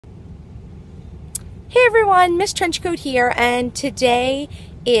Hey everyone, Miss Trenchcoat here, and today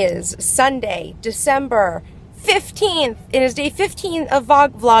is Sunday, December 15th. It is day 15 of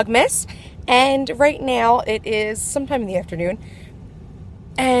Vlogmas, and right now it is sometime in the afternoon.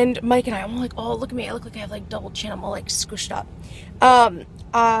 And Mike and I'm all like, oh, look at me, I look like I have like double chin, I'm all like squished up.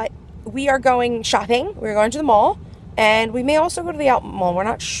 We are going shopping, we're going to the mall, and we may also go to the out mall. We're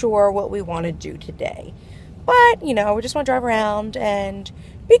not sure what we want to do today. But, you know, we just want to drive around and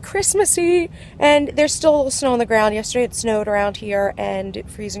be Christmassy. And there's still a little snow on the ground. Yesterday it snowed around here and it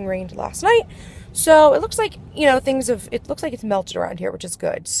freezing rained last night. So it looks like, you know, it looks like it's melted around here, which is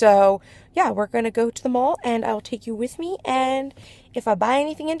good. So yeah, we're going to go to the mall and I'll take you with me. And if I buy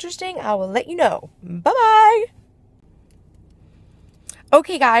anything interesting, I will let you know. Bye-bye.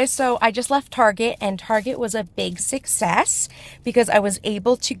 Okay guys, so I just left Target, and Target was a big success because I was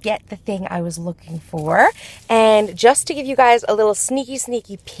able to get the thing I was looking for. And just to give you guys a little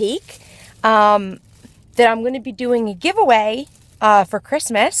sneaky peek, that I'm going to be doing a giveaway for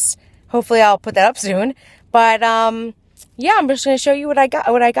Christmas. Hopefully I'll put that up soon. But yeah, I'm just going to show you what I got.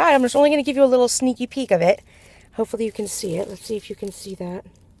 I'm just only going to give you a little sneaky peek of it. Hopefully you can see it. Let's see if you can see that.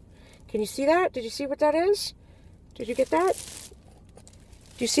 Can you see that? Did you see what that is? Did you get that?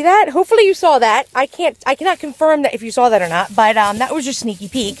 Do you see that? Hopefully you saw that. I cannot confirm that if you saw that or not, but that was your sneaky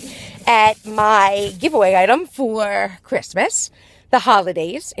peek at my giveaway item for Christmas, the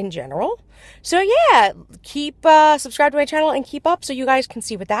holidays in general. So yeah, keep subscribe to my channel and keep up so you guys can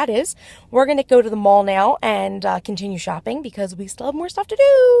see what that is. We're gonna go to the mall now and continue shopping because we still have more stuff to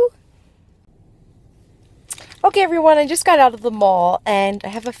do. Okay everyone, I just got out of the mall and I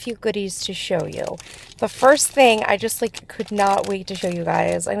have a few goodies to show you. The first thing, I just could not wait to show you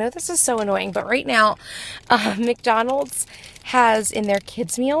guys. I know this is so annoying, but right now, McDonald's has in their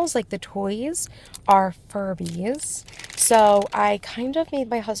kids meals, like the toys, are Furbies. So I kind of made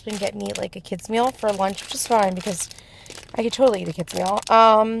my husband get me like a kids meal for lunch, which is fine because I could totally eat a kids meal.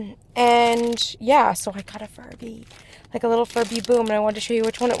 And yeah, so I got a Furby, like a little Furby boom, and I wanted to show you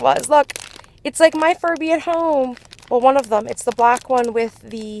which one it was. Look. It's like my Furby at home. Well, one of them. It's the black one with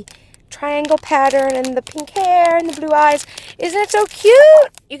the triangle pattern and the pink hair and the blue eyes. Isn't it so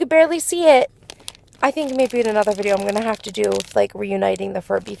cute? You could barely see it. I think maybe in another video I'm going to have to do with like reuniting the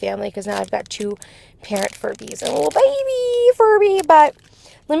Furby family because now I've got two parent Furbies and a little baby Furby. But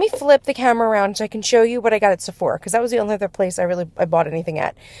let me flip the camera around so I can show you what I got at Sephora because that was the only other place I bought anything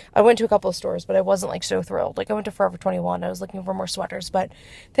at. I went to a couple of stores, but I wasn't like so thrilled. Like I went to Forever 21. I was looking for more sweaters, but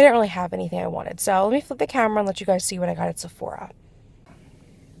they didn't really have anything I wanted. So let me flip the camera and let you guys see what I got at Sephora.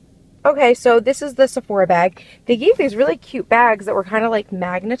 Okay, so this is the Sephora bag. They gave these really cute bags that were kind of like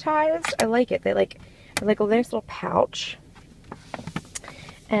magnetized. I like it. They're like a nice little pouch.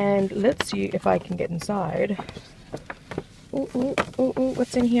 And let's see if I can get inside. Ooh,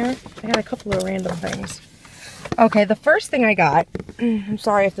 what's in here? I got a couple of random things. Okay, the first thing I got, I'm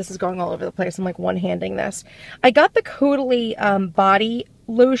sorry if this is going all over the place, I'm like one-handing this. I got the Caudalie body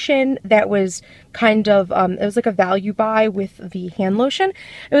lotion that was kind of, it was like a value buy with the hand lotion.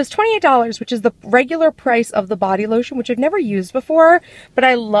 It was $28, which is the regular price of the body lotion, which I've never used before, but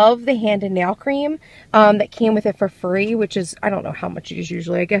I love the hand and nail cream that came with it for free, which is, I don't know how much it is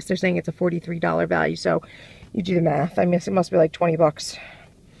usually. I guess they're saying it's a $43 value, so you do the math. I mean, it must be like 20 bucks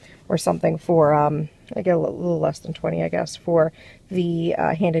or something for, I get a little less than 20, I guess, for the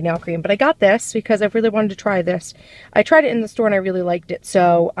hand and nail cream. But I got this because I really wanted to try this. I tried it in the store and I really liked it.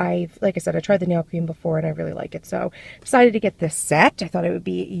 So like I said, I tried the nail cream before and I really liked it. So decided to get this set. I thought it would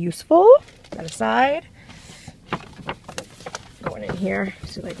be useful. That aside. Going in here,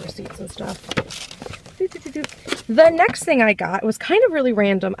 see like receipts and stuff. The next thing I got was kind of really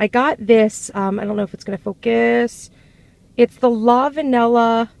random. I got this, I don't know if it's going to focus. It's the La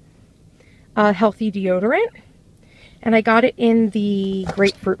Vanilla Healthy Deodorant. And I got it in the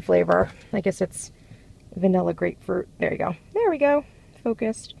grapefruit flavor. I guess it's vanilla grapefruit. There you go. There we go.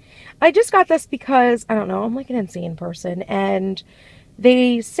 Focused. I just got this because, I don't know, I'm like an insane person. And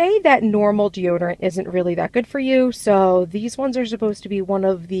they say that normal deodorant isn't really that good for you, so these ones are supposed to be one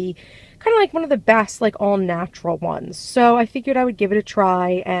of the, kind of like one of the best, like all natural ones. So I figured I would give it a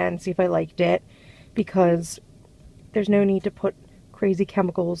try and see if I liked it, because there's no need to put crazy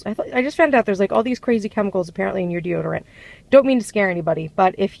chemicals. I just found out there's like all these crazy chemicals apparently in your deodorant. Don't mean to scare anybody,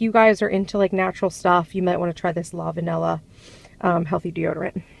 but if you guys are into like natural stuff, you might want to try this La Vanilla Healthy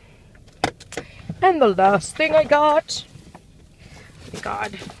Deodorant. And the last thing I got,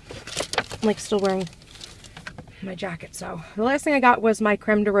 God, I'm like still wearing my jacket. So the last thing I got was my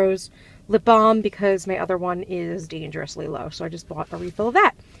Creme de Rose lip balm because my other one is dangerously low. So I just bought a refill of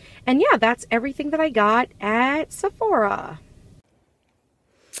that. And yeah, that's everything that I got at Sephora.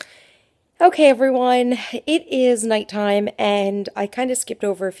 Okay, everyone, it is nighttime and I kind of skipped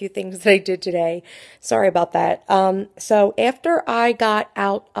over a few things that I did today. Sorry about that. So after I got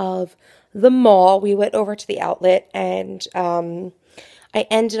out of the mall, we went over to the outlet and I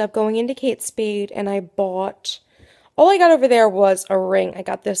ended up going into Kate Spade and I bought, all I got over there was a ring. I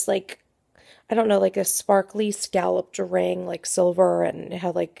got this like, I don't know, like a sparkly scalloped ring, like silver, and it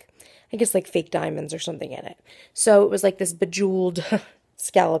had like, I guess like fake diamonds or something in it. So it was like this bejeweled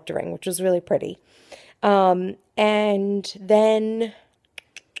scalloped ring, which was really pretty. And then,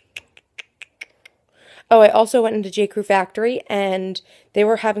 oh, I also went into J. Crew Factory and they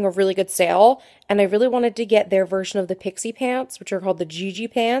were having a really good sale. And I really wanted to get their version of the pixie pants, which are called the Gigi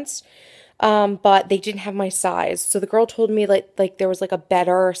pants. But they didn't have my size. So the girl told me like there was like a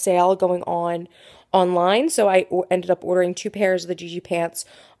better sale going on online. So I ended up ordering 2 pairs of the Gigi pants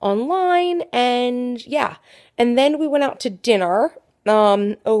online. And yeah. And then we went out to dinner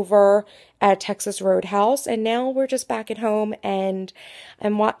over at Texas Roadhouse, and now we're just back at home and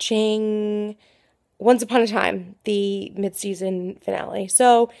I'm watching Once Upon a Time, the mid-season finale.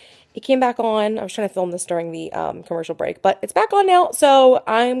 So it came back on. I was trying to film this during the commercial break, but it's back on now. So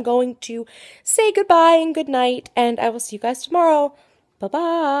I'm going to say goodbye and good night, and I will see you guys tomorrow.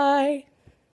 Bye-bye.